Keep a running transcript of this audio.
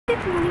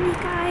Good morning, you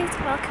guys.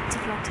 Welcome to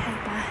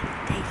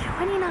Vlogtober day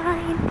 29.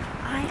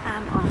 I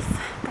am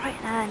off bright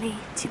and early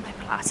to my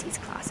Pilates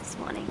class this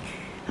morning.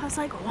 I was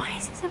like, why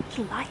is it so much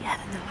lighter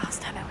than the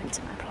last time I went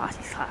to my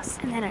Pilates class?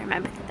 And then I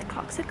remembered that the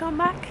clocks had gone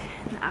back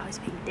and the hours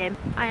being dim.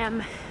 I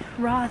am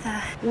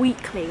rather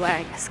weakly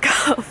wearing a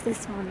scarf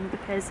this morning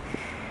because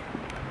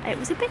it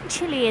was a bit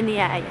chilly in the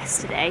air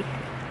yesterday.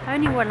 I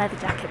only wore a leather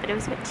jacket, but it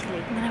was a bit chilly.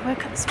 And then I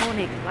woke up this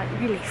morning like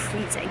really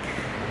freezing.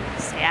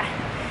 So yeah,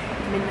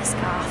 I'm in the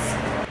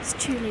scarf. It's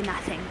truly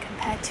nothing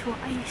compared to what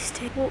I used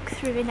to walk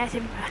through in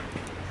Edinburgh.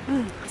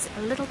 It's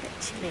a little bit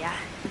chillier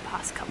the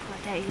past couple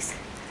of days.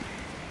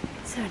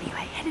 So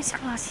anyway, headed to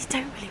Pilates,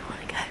 don't really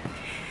want to go.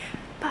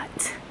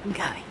 But I'm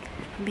going,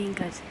 I'm being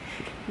good.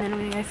 And then I'm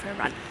going to go for a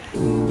run.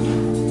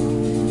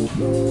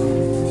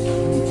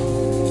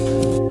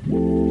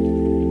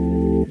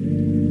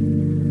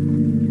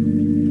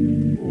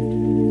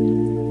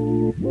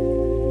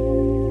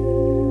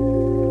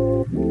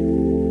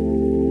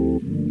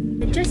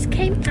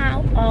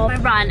 Of my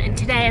run, and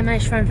today I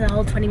managed to run for the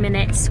whole 20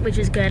 minutes, which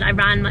was good. I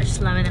ran much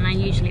slower than I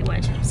usually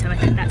would, so I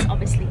think that's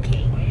obviously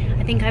key.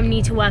 I think I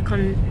need to work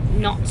on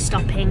not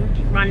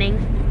stopping running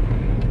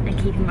and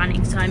keeping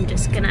running, so I'm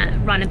just gonna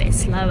run a bit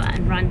slower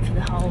and run for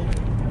the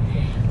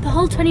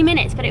whole 20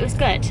 minutes, but it was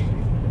good.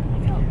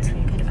 I felt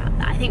good about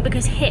that. I think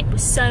because HIIT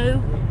was so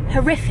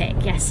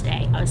horrific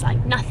yesterday, I was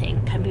like,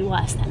 nothing can be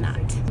worse than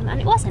that. And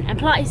it wasn't. And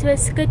Pilates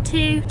was good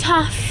too.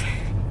 Tough,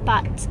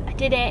 but I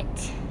did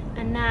it,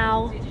 and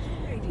now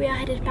we are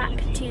headed back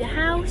to the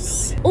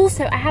house.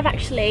 Also, I have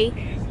actually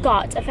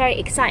got a very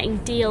exciting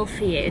deal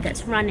for you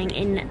that's running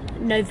in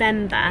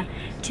November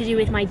to do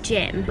with my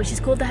gym, which is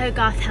called the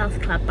Hogarth Health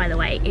Club, by the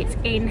way. It's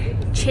in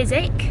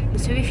Chiswick.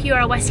 So if you are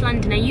a West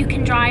Londoner, you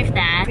can drive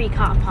there. Free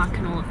car park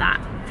and all of that,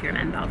 if you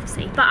remember,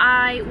 obviously. But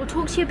I will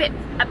talk to you a bit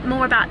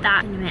more about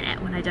that in a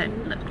minute when I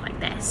don't look like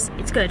this.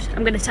 It's good.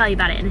 I'm going to tell you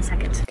about it in a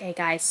second. Okay,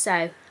 guys,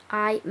 so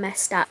I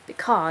messed up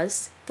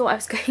because I thought I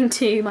was going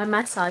to my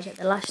massage at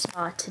the Lush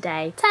Spa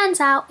today. Turns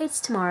out it's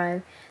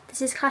tomorrow.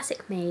 This is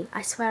classic me.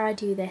 I swear I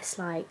do this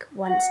like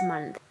once a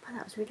month. Wow,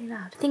 that was really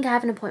loud. I think I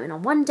have an appointment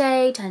on one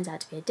day, turns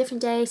out to be a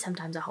different day,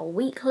 sometimes a whole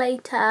week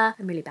later.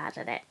 I'm really bad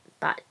at it.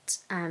 But,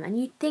 and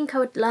you'd think I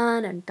would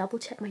learn and double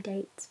check my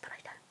dates, but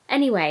I don't.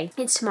 Anyway,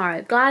 it's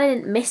tomorrow. Glad I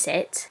didn't miss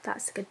it.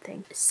 That's a good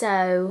thing.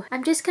 So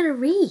I'm just gonna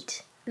read.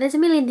 There's a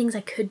million things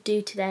I could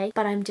do today,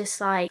 but I'm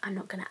just like, I'm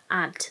not going to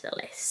add to the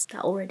list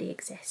that already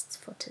exists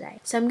for today.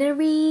 So I'm going to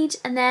read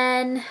and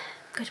then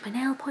go to my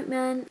nail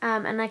appointment,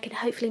 and I can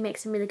hopefully make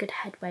some really good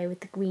headway with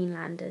the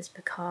Greenlanders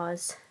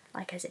because,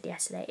 like I said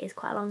yesterday, it is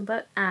quite a long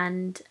book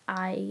and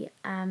I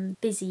am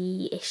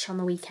busy-ish on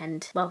the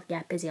weekend. Well,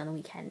 yeah, busy on the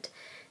weekend.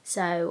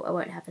 So I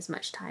won't have as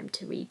much time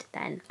to read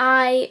then.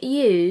 I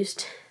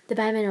used the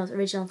Bare Minerals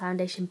Original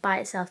Foundation by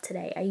itself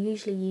today. I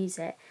usually use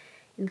it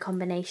in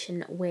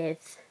combination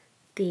with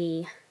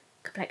the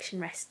Complexion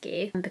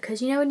Rescue,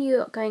 because you know when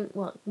you're going,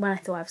 well, when I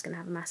thought I was going to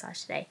have a massage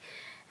today,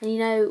 and you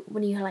know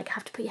when you like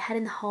have to put your head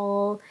in the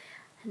hole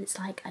and it's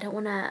like I don't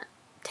want to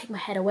take my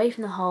head away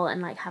from the hole and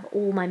like have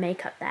all my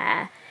makeup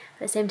there,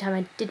 but at the same time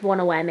I did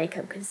want to wear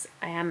makeup because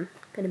I am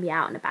going to be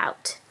out and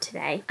about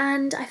today,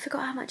 and I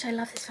forgot how much I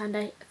love this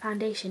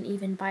foundation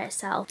even by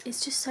itself.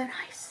 It's just so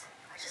nice.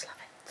 I just love it.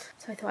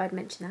 So I thought I'd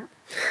mention that.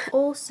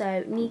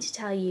 Also need to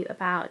tell you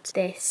about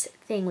this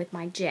thing with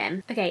my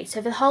gym. Okay,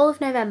 so for the whole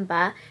of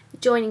November, the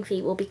joining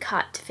fee will be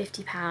cut to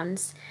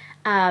 £50.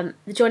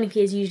 The joining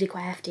fee is usually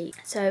quite hefty,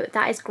 so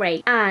that is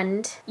great,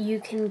 and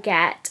you can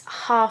get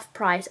half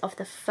price off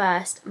the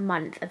first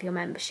month of your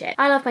membership.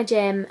 I love my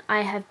gym.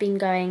 I have been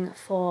going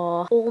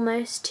for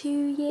almost 2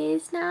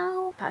 years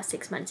now. About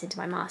 6 months into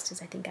my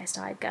masters I think I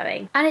started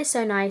going, and it's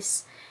so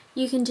nice.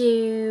 You can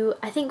do,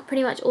 I think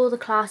pretty much all the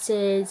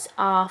classes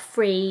are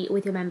free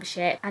with your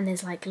membership, and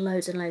there's like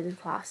loads and loads of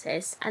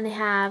classes, and they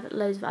have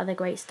loads of other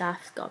great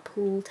stuff. Got a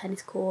pool,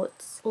 tennis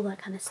courts, all that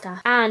kind of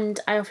stuff. And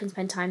I often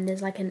spend time,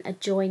 there's like an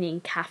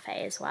adjoining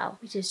cafe as well,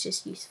 which is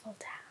just useful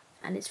to have,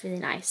 and it's really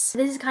nice. So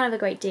this is kind of a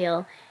great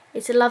deal.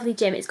 It's a lovely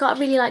gym. It's got a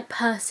really like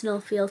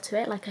personal feel to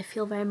it. Like I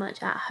feel very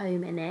much at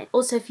home in it.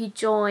 Also, if you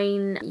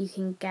join, you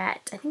can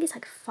get, I think it's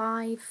like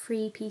 5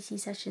 free PC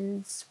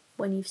sessions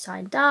when you've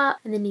signed up,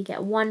 and then you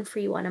get 1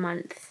 free one a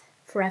month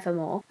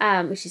forevermore,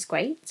 which is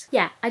great.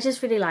 Yeah, I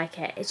just really like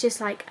it. It's just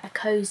like a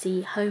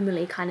cozy,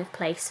 homely kind of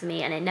place for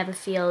me, and it never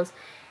feels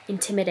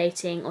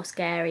intimidating or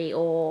scary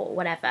or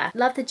whatever.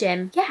 Love the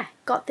gym. Yeah,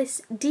 got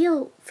this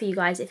deal for you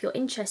guys if you're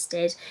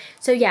interested.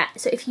 So yeah,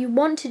 so if you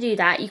want to do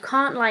that, you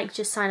can't like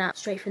just sign up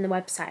straight from the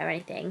website or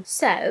anything.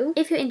 So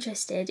if you're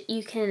interested,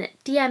 you can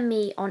DM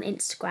me on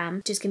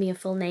Instagram. Just give me your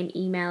full name,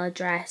 email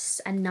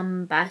address and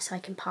number so I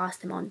can pass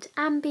them on to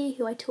Ambi,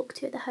 who I talked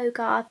to at the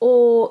Hogarth,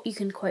 or you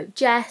can quote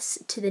Jess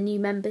to the new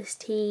members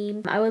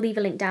team. I will leave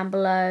a link down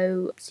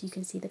below so you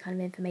can see the kind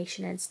of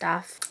information and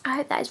stuff. I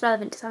hope that is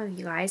relevant to some of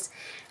you guys.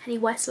 Any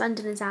West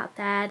Londoners out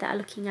there that are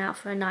looking out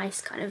for a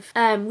nice kind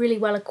of really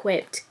well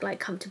equipped, like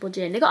comfortable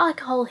gym. They got like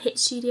a whole HIIT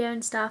studio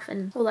and stuff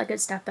and all that good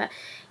stuff, but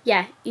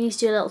yeah, you need to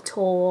do a little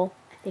tour,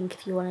 I think,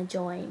 if you want to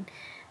join.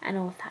 and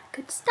all of that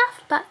good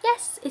stuff. But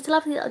yes, it's a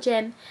lovely little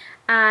gym,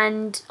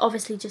 and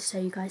obviously just so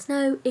you guys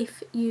know,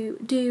 if you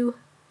do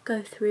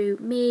go through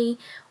me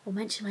or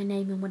mention my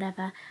name and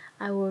whatever,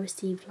 I will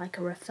receive like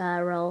a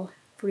referral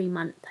for a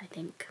month, I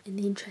think, in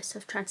the interest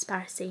of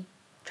transparency.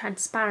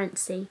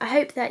 I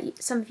hope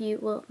that some of you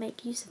will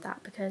make use of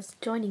that, because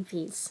joining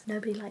fees,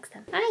 nobody likes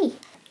them. Hi!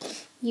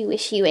 You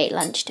wish you ate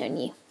lunch, don't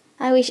you?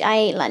 I wish I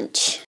ate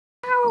lunch.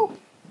 Meow!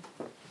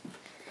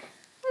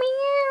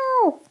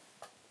 Meow!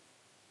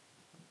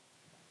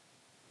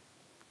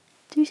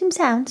 Do some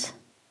sounds.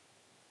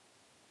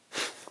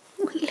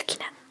 What are you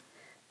looking at?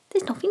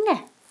 There's nothing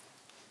there.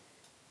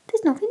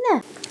 There's nothing there.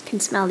 I can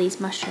smell these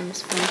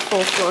mushrooms from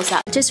 4 floors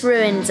up. Just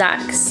ruined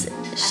Zach's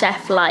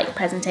chef-like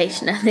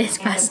presentation of this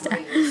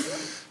pasta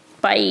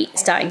by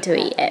starting to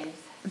eat it.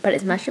 But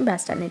it's mushroom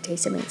pasta and it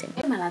tastes amazing.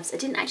 My loves, I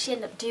didn't actually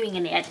end up doing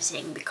any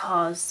editing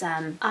because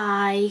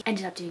I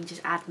ended up doing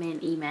just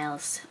admin,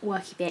 emails,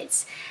 worky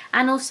bits,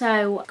 and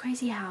also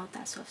crazy how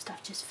that sort of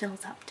stuff just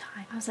fills up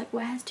time. I was like,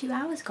 where's 2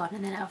 hours gone?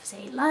 And then I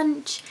obviously ate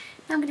lunch.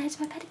 Now I'm gonna head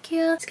to my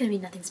pedicure. It's gonna be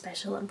nothing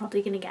special. I'm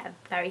probably gonna get a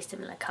very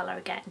similar colour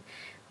again,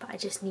 but I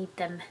just need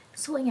them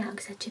sorting out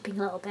because they're chipping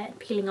a little bit,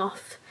 peeling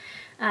off.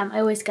 I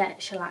always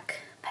get shellac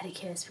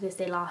pedicures because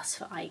they last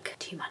for like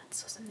 2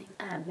 months or something.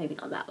 Maybe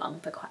not that long,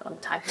 but quite a long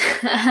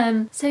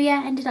time. So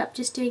yeah, ended up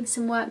just doing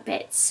some work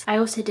bits. I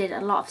also did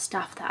a lot of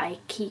stuff that I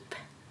keep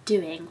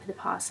doing for the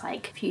past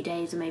like few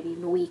days or maybe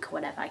even a week or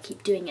whatever. I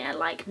keep doing it at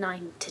like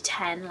 9 to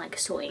 10, like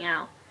sorting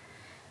out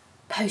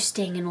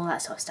posting and all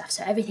that sort of stuff.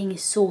 So everything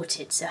is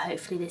sorted, so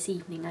hopefully this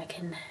evening I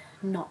can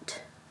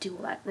not do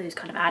all that, those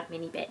kind of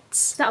admin-y bits.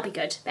 So that'll be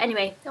good. But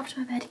anyway, off to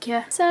my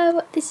pedicure.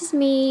 So this is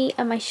me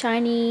and my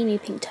shiny new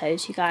pink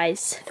toes, you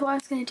guys. I thought I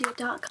was going to do a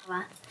dark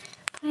colour,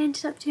 but I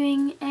ended up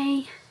doing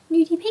a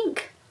nudie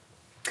pink.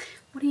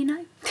 What do you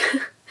know?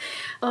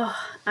 Oh,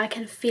 I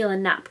can feel a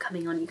nap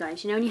coming on, you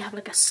guys. You know when you have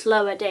like a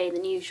slower day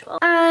than usual.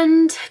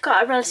 And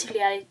got up relatively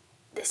early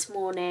this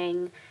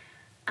morning,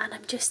 and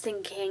I'm just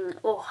thinking,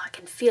 oh, I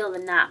can feel the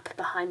nap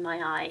behind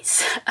my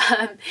eyes.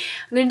 I'm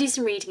going to do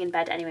some reading in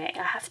bed anyway.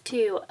 I have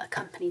to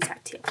accompany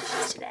Zach to the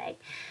opticians today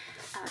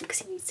because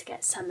he needs to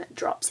get some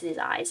drops in his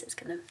eyes that's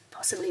going to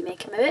possibly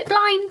make him a bit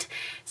blind.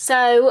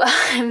 So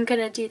I'm going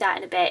to do that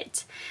in a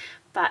bit.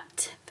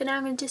 But for now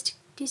I'm going to just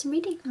do some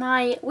reading.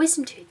 My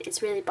wisdom tooth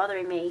is really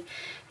bothering me.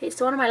 It's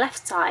the one on my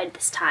left side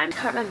this time. I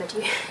can't remember.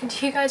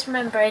 Do you guys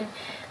remember in,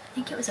 I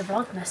think it was a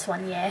Vlogmas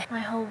one year, my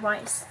whole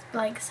right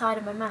side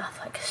of my mouth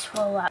like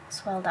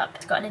swelled up.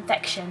 It's got an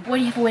infection. When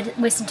you have a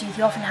wisdom tooth,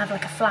 you often have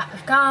like a flap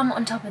of gum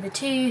on top of the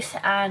tooth,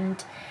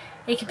 and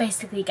it can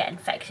basically get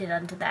infected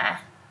under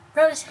there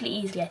relatively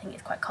easily. I think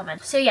it's quite common.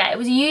 So yeah, it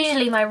was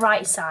usually my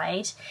right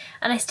side,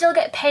 and I still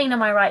get pain on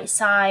my right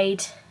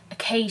side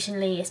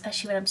occasionally,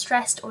 especially when I'm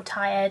stressed or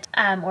tired,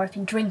 or I've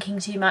been drinking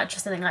too much or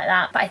something like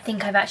that. But I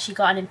think I've actually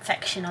got an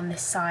infection on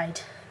this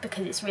side,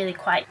 because it's really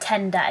quite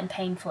tender and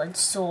painful and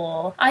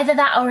sore. Either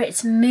that or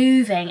it's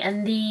moving,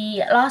 and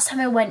the last time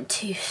I went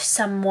to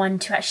someone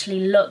to actually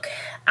look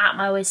at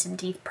my wisdom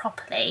teeth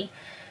properly,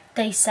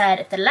 they said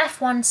if the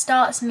left one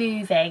starts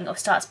moving or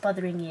starts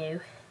bothering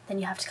you, then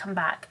you have to come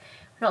back.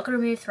 We're not going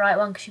to remove the right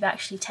one because you've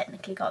actually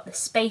technically got the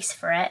space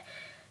for it.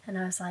 And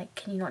I was like,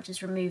 can you not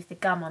just remove the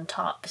gum on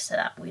top so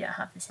that we don't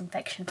have this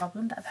infection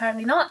problem? But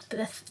apparently not. But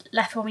the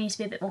left one we need to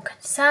be a bit more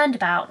concerned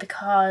about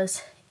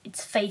because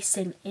it's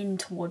facing in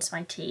towards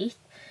my teeth,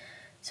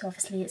 so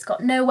obviously it's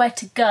got nowhere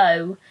to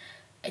go,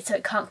 so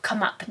it can't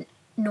come up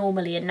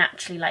normally and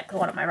naturally like the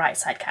one on my right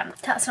side can.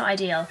 That's not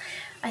ideal.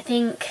 I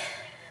think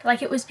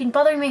like it was been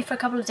bothering me for a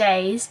couple of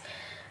days,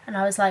 and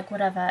I was like,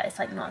 whatever, it's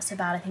like not so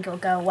bad, I think it will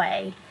go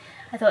away.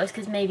 I thought it was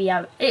because maybe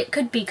it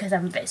could be because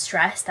I'm a bit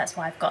stressed, that's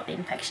why I've got the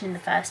infection in the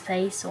first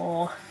place,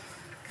 or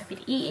I've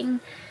been eating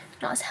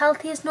not as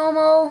healthy as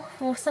normal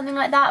or something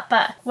like that.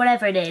 But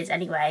whatever it is,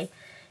 anyway,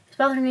 it's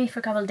bothering me for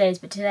a couple of days,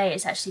 but today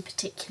it's actually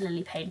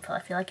particularly painful.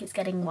 I feel like it's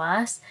getting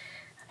worse,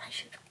 and I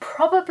should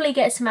probably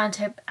get some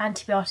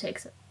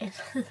antibiotics, I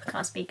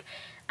can't speak,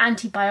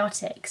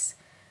 antibiotics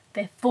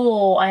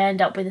before I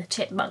end up with a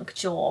chipmunk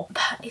jaw.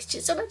 But it's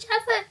just so much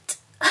effort.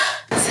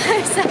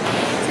 So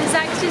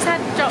Zach's just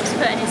had drops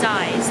put in his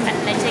eyes, and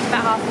they take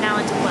about half an hour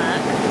to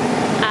work,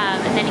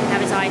 and then he can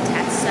have his eye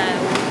test. So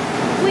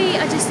we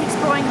are just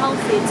exploring Whole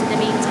Foods in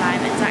the meantime,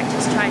 and Zach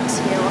just tried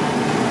to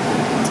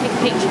take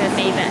a picture of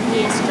me, but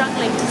he is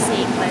struggling to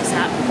see it close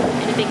up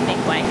in a big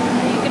way.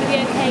 Are you going to be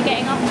okay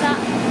getting off that?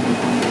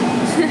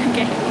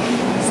 Okay.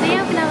 So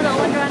yeah, we're gonna have a little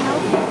wander around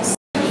Whole Foods.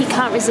 He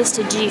can't resist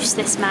a juice,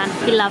 this man.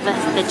 He loveth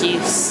the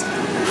juice.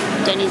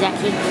 Don't he,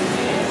 Zachy?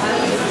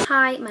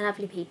 Hi, my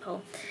lovely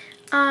people.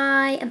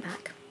 I am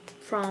back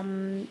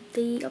from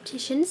the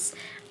opticians,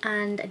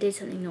 and I did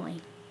something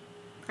naughty.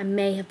 I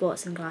may have bought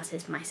some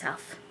glasses for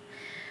myself,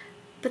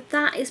 but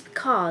that is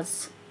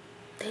because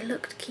they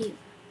looked cute.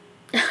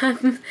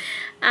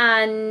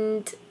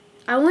 And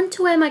I want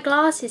to wear my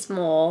glasses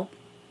more.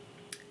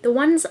 The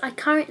ones I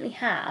currently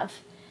have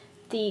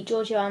the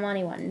Giorgio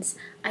Armani ones,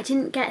 I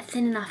didn't get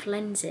thin enough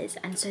lenses,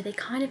 and so they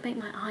kind of make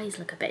my eyes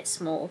look a bit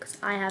small because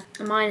I have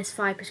a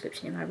 -5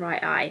 prescription in my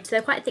right eye. So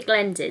they're quite thick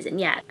lenses, and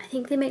yeah, I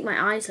think they make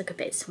my eyes look a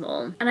bit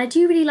small. And I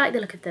do really like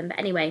the look of them, but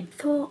anyway,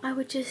 thought I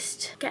would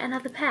just get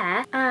another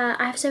pair.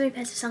 I have so many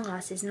pairs of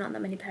sunglasses, not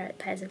that many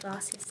pairs of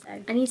glasses, so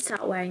I need to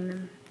start wearing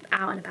them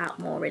out and about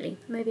more, really.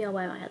 Maybe I'll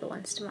wear my other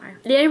ones tomorrow.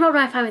 The only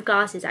problem I find with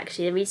glasses,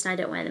 actually, the reason I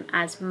don't wear them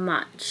as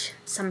much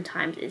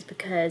sometimes is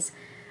because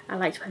I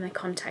like to wear my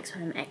contacts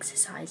when I'm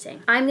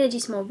exercising. I'm going to do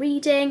some more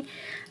reading.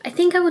 I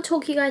think I will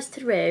talk you guys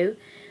through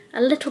a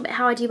little bit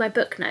how I do my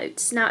book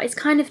notes. Now, it's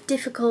kind of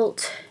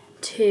difficult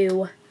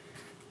to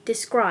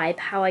describe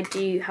how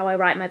I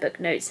write my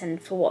book notes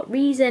and for what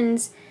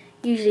reasons.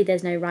 Usually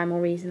there's no rhyme or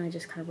reason, I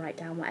just kind of write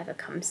down whatever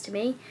comes to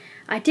me.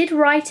 I did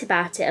write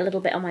about it a little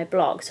bit on my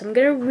blog, so I'm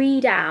going to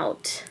read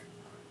out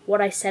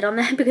what I said on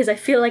there because I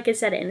feel like I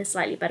said it in a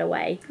slightly better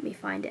way. Let me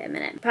find it a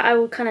minute. But I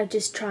will kind of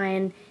just try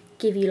and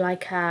give you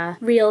like a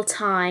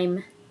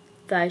real-time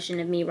version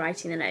of me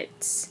writing the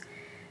notes.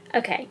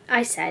 Okay,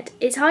 I said,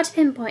 it's hard to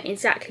pinpoint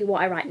exactly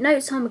what I write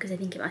notes on because I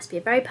think it must be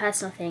a very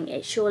personal thing.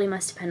 It surely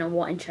must depend on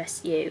what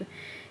interests you.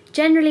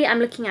 Generally, I'm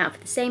looking out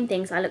for the same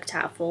things I looked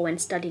out for when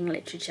studying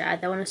literature,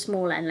 though on a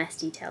smaller and less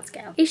detailed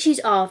scale. Issues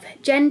of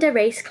gender,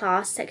 race,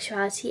 class,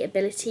 sexuality,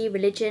 ability,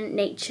 religion,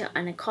 nature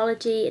and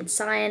ecology and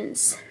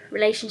science,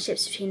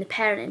 relationships between the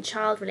parent and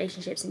child,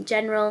 relationships in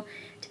general,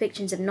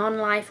 depictions of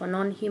non-life or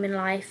non-human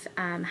life,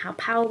 how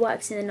power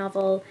works in the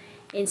novel,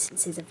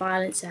 instances of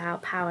violence, so how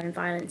power and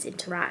violence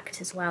interact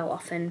as well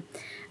often.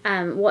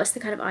 What's the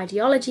kind of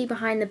ideology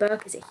behind the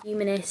book? Is it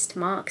humanist,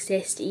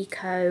 Marxist,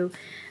 eco?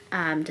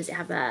 Does it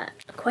have a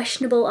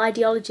questionable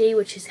ideology,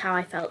 which is how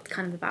I felt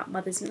kind of about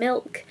Mother's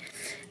Milk?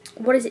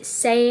 What is it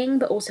saying,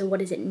 but also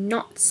what is it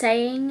not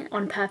saying,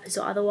 on purpose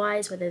or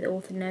otherwise, whether the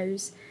author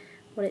knows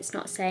what it's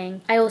not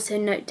saying. I also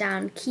note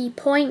down key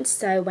points,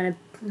 so when a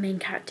main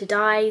character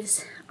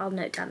dies, I'll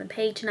note down the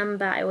page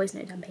number. I always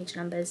note down page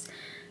numbers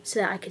so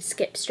that I could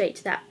skip straight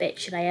to that bit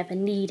should I ever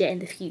need it in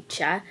the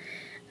future.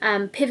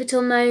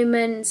 Pivotal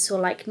moments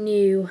or like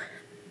new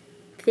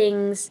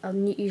things, I'll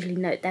usually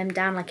note them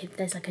down, like if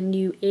there's like a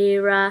new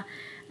era,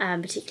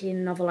 particularly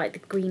in a novel like The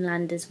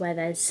Greenlanders where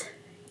there's,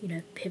 you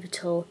know,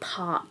 pivotal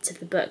parts of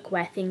the book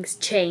where things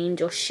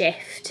change or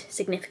shift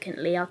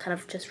significantly, I'll kind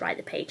of just write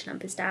the page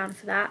numbers down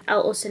for that.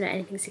 I'll also note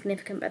anything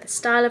significant about the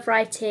style of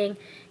writing,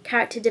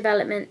 character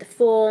development, the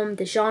form,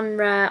 the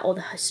genre, or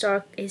the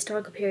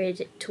historical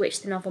period to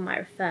which the novel might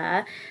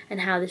refer,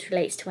 and how this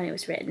relates to when it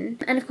was written.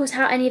 And of course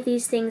how any of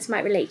these things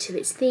might relate to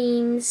its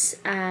themes.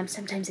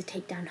 Sometimes I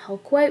take down whole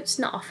quotes,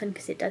 not often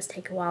because it does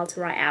take a while to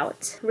write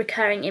out.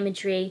 Recurring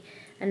imagery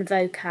and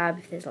vocab,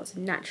 if there's lots of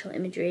natural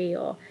imagery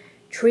or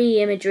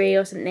tree imagery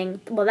or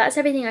something. Well, that's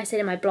everything I said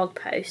in my blog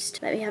post.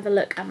 Let me have a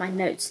look at my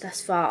notes thus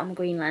far on the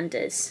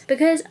Greenlanders.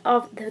 Because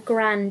of the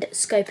grand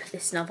scope of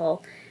this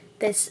novel,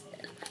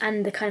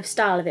 and the kind of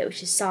style of it,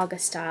 which is saga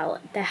style,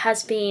 there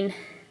has been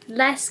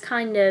less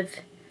kind of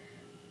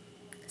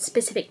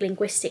specific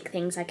linguistic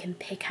things I can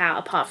pick out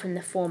apart from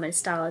the form and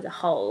style as a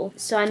whole.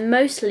 So I'm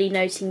mostly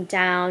noting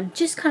down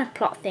just kind of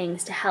plot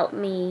things to help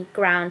me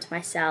ground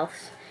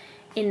myself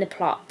in the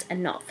plot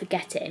and not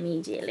forget it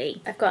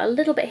immediately. I've got a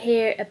little bit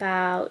here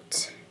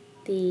about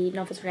the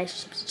novel's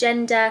relationship to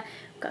gender.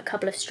 I've got a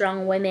couple of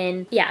strong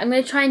women. Yeah, I'm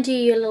going to try and do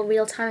you a little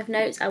real time of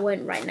notes. I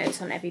won't write notes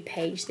on every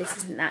page. This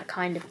isn't that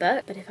kind of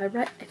book. But if I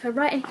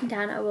write anything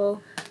down, I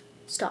will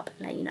stop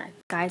and let you know.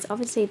 Guys,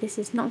 obviously this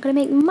is not going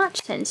to make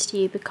much sense to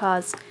you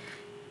because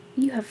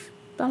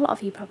a lot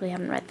of you probably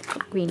haven't read the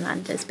book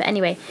Greenlanders. But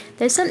anyway,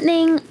 there's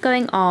something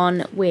going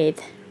on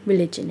with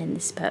religion in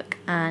this book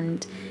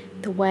and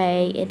the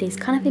way it is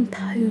kind of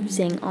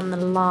imposing on the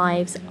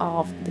lives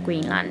of the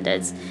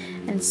Greenlanders.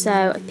 And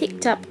so I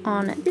picked up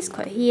on this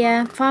quote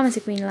here: farmers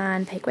of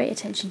Greenland pay great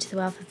attention to the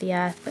wealth of the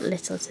earth but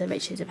little to the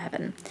riches of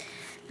heaven.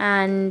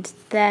 And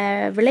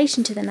their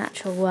relation to the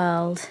natural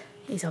world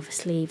is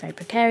obviously very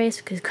precarious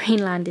because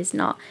Greenland is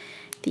not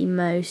the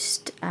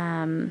most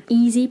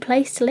easy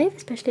place to live,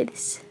 especially at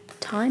this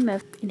time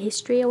in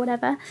history or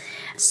whatever.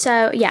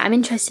 So yeah, I'm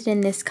interested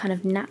in this kind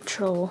of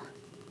natural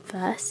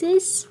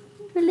versus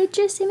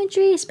religious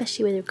imagery,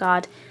 especially with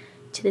regard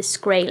to the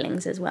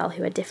Skraelings as well,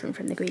 who are different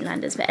from the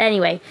Greenlanders. But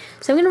anyway,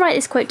 so I'm going to write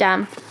this quote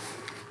down.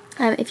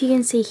 If you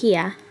can see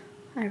here,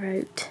 I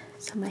wrote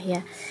somewhere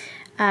here,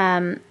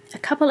 a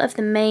couple of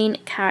the main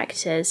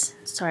characters,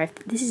 sorry if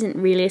this isn't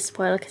really a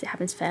spoiler because it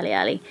happens fairly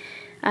early,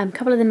 a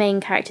couple of the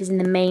main characters in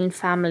the main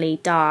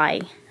family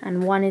die,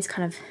 and one is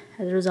kind of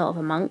as a result of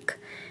a monk,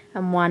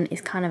 and one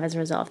is kind of as a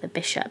result of the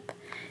bishop.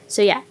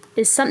 So yeah,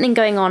 there's something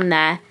going on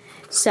there,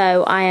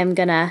 so I am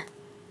going to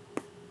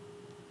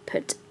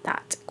put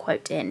that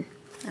quote in,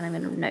 and I'm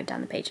going to note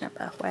down the page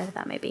number, wherever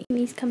that may be.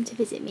 He's come to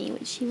visit me,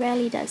 which she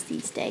rarely does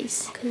these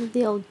days because of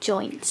the old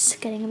joints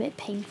getting a bit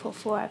painful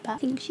for her, but I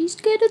think she's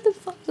good at the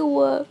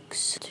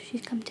fireworks, so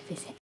she's come to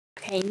visit.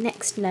 Okay,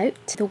 next note.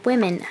 The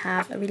women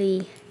have a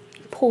really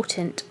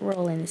important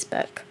role in this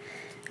book.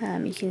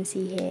 You can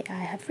see here I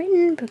have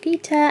written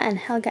Brigitte and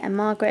Helga and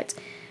Margaret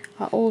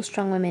are all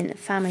strong women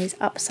families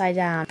upside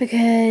down,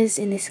 because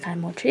in this kind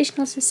of more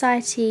traditional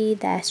society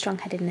their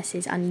strong-headedness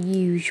is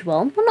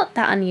unusual. Well, not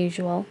that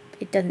unusual,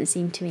 it doesn't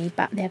seem to me,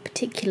 but they're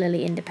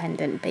particularly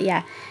independent. But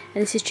yeah,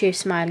 and this is true of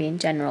Smiley in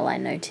general. I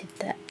noted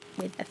that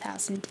with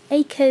 1,000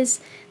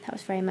 Acres, that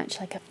was very much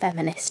like a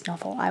feminist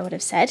novel, I would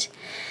have said.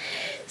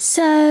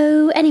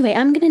 So anyway,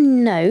 I'm going to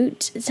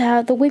note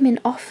that the women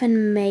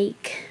often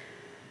make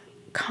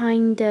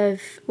kind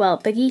of, well,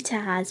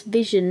 Birgitta has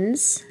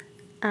visions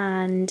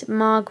and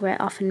Margaret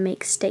often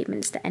makes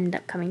statements that end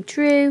up coming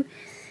true.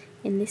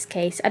 In this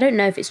case, I don't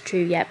know if it's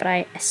true yet, but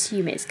I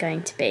assume it's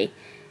going to be.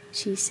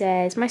 She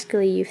says, "My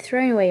Scully, you've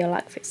thrown away your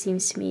luck, for it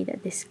seems to me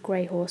that this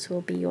grey horse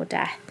will be your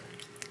death."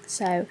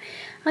 So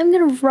I'm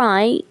going to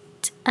write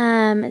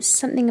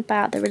something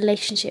about the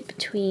relationship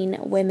between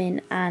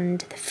women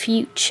and the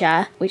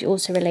future, which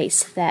also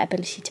relates to their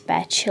ability to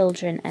bear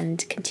children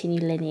and continue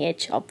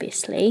lineage,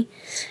 obviously.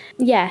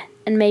 Yeah,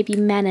 and maybe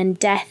men and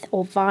death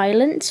or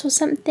violence or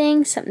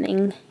something.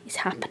 Something is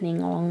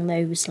happening along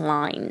those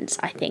lines,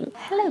 I think.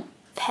 Hello,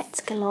 pets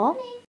galore.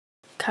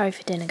 Curry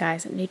for dinner,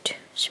 guys. It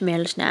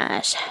smells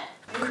nice.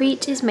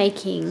 Crete is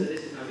making,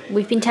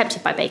 we've been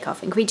tempted by Bake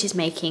Off, and Crete is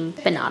making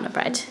banana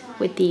bread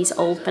with these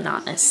old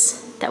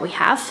bananas that we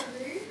have,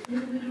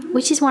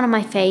 which is one of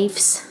my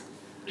faves.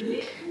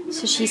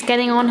 So she's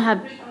getting on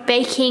her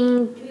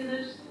baking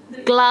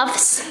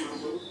gloves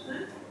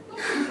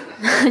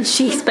and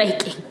she's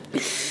baking.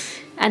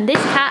 And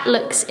this cat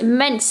looks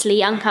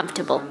immensely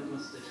uncomfortable.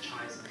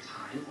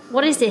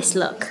 What is this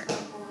look?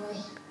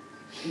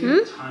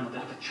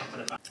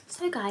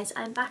 So guys,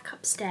 I'm back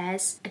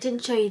upstairs. I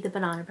didn't show you the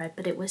banana bread,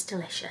 but it was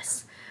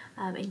delicious.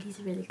 Indy's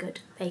a really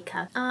good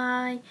baker.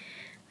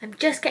 I'm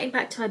just getting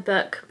back to my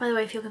book. By the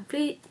way, if you're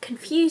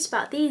confused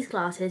about these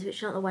glasses,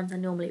 which are not the ones I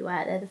normally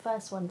wear, they're the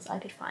first ones I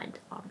could find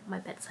on my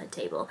bedside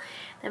table.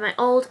 They're my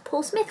old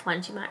Paul Smith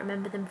ones. You might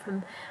remember them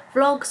from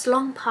vlogs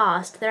long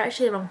past. They're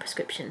actually the wrong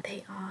prescription.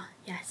 They are,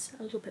 yes,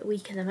 a little bit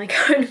weaker than my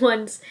current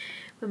ones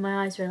when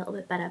my eyes were a little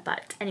bit better.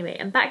 But anyway,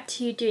 I'm back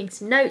to doing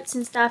some notes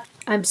and stuff.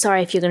 I'm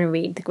sorry if you're going to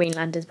read the Green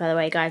Lanterns, by the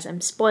way, guys.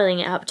 I'm spoiling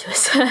it up to a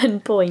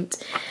certain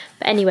point.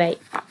 But anyway,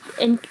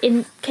 in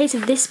case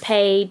of this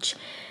page,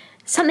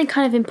 something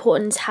kind of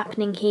important is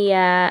happening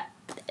here.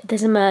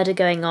 There's a murder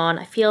going on.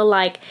 I feel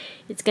like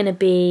it's going to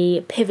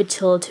be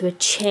pivotal to a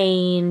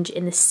change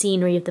in the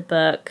scenery of the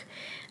book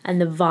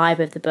and the vibe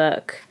of the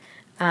book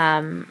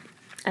and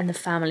the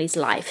family's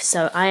life.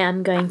 So I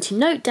am going to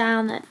note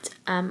down that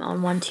on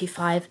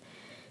 125,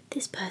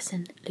 this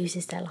person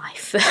loses their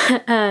life.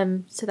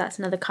 So that's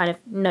another kind of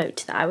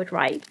note that I would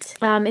write.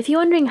 If you're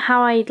wondering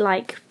how I'd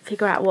like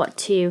figure out what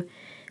to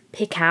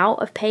pick out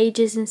of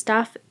pages and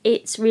stuff,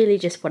 it's really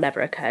just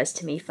whatever occurs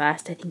to me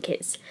first. I think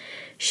it's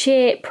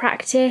sheer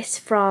practice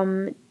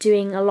from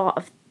doing a lot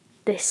of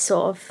this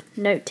sort of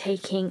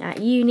note-taking at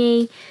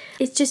uni.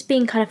 It's just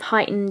being kind of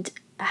heightened,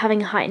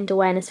 having a heightened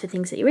awareness for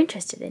things that you're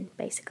interested in,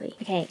 basically.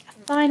 Okay, a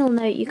final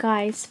note, you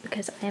guys,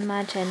 because I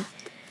imagine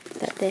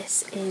that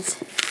this is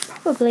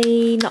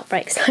probably not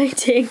very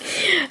exciting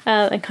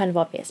and kind of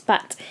obvious,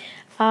 but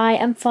I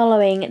am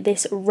following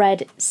this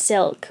red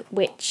silk,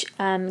 which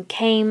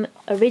came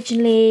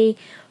originally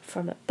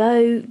from a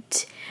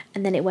boat,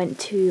 and then it went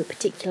to a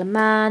particular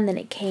man, then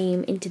it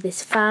came into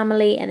this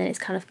family, and then it's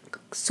kind of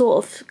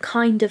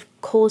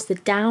caused the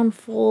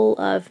downfall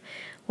of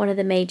one of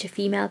the major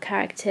female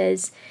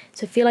characters.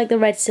 So I feel like the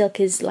red silk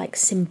is like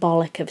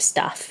symbolic of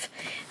stuff.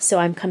 So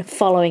I'm kind of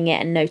following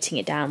it and noting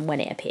it down when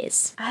it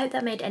appears. I hope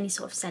that made any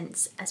sort of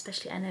sense,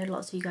 especially I know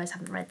lots of you guys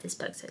haven't read this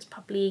book, so it's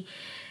probably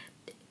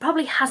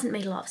hasn't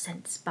made a lot of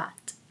sense,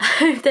 but I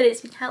hope that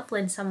it's been helpful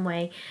in some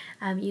way.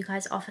 You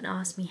guys often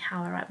ask me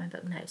how I write my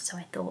book notes, so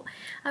I thought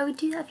I would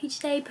do that for you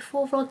today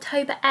before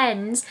Vlogtober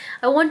ends.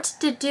 I wanted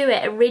to do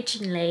it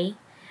originally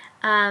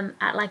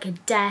at like a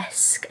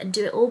desk and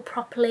do it all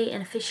properly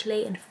and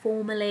officially and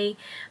formally,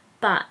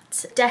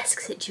 but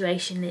desk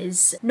situation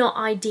is not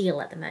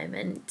ideal at the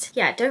moment.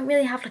 Yeah, I don't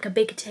really have like a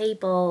big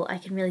table I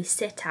can really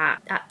sit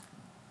at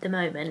the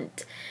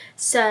moment,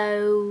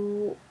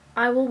 so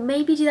I will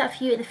maybe do that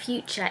for you in the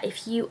future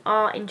if you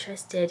are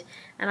interested,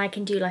 and I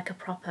can do like a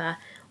proper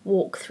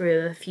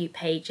walkthrough of a few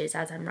pages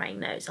as I'm writing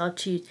notes. I'd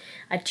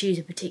choose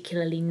a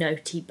particularly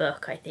notey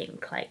book, I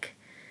think, like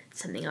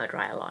something I would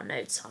write a lot of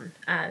notes on.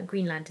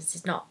 Green Lanterns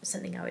is not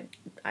something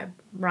I'm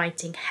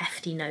writing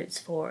hefty notes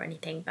for or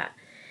anything, but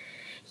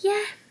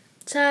yeah.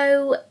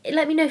 So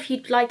let me know if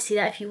you'd like to see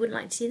that. If you wouldn't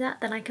like to see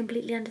that, then I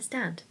completely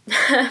understand.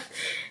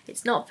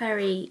 It's not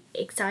very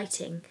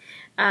exciting.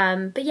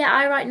 But yeah,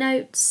 I write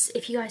notes.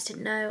 If you guys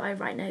didn't know, I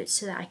write notes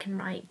so that I can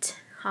write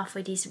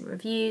halfway decent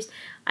reviews.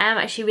 I am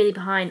actually really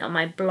behind on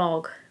my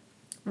blog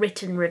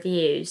written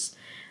reviews.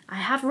 I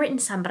have written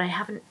some, but I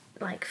haven't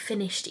like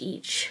finished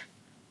each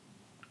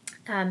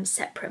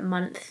separate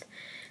month.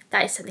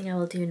 That is something I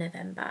will do in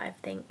November, I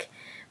think.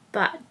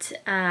 But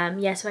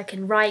yeah, so I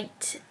can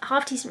write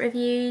half decent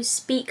reviews,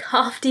 speak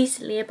half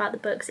decently about the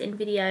books in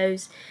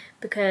videos,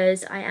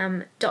 because I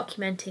am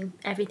documenting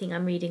everything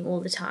I'm reading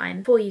all the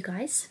time for you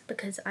guys,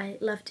 because I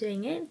love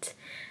doing it.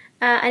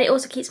 And it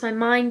also keeps my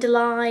mind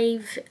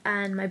alive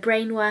and my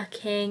brain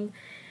working,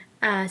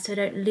 so I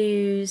don't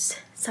lose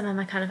some of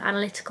my kind of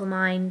analytical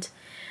mind.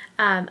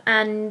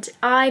 And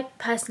I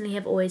personally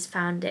have always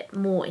found it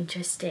more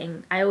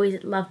interesting. I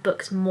always love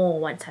books more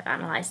once I've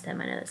analysed them.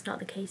 I know that's not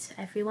the case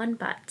for everyone,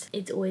 but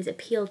it's always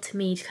appealed to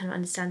me to kind of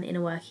understand the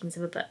inner workings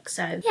of a book.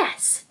 So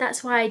yes,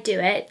 that's why I do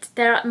it.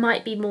 There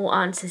might be more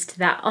answers to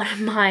that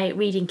on my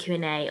reading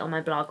Q&A on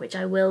my blog, which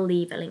I will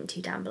leave a link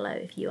to down below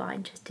if you are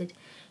interested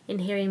in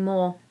hearing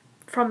more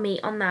from me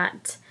on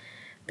that.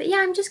 But yeah,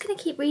 I'm just going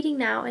to keep reading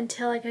now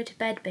until I go to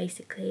bed,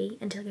 basically,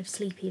 until I go to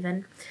sleep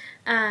even.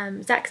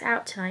 Zach's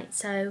out tonight,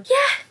 so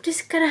yeah,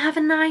 just going to have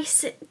a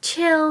nice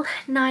chill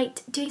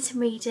night doing some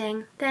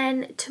reading.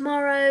 Then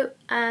tomorrow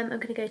I'm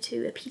going to go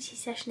to a PT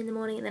session in the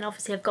morning, and then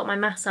obviously I've got my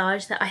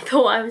massage that I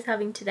thought I was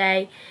having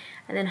today,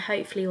 and then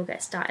hopefully we'll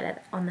get started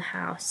on the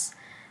house.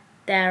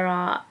 There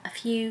are a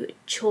few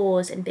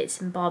chores and bits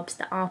and bobs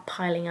that are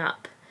piling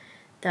up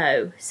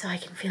though, so I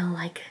can feel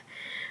like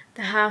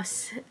the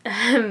house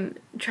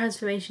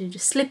transformation is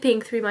just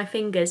slipping through my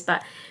fingers,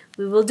 but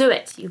we will do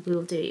it. We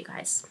will do it, you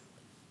guys.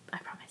 I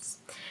promise.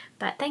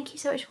 But thank you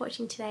so much for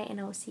watching today,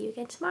 and I will see you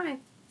again tomorrow.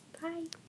 Bye.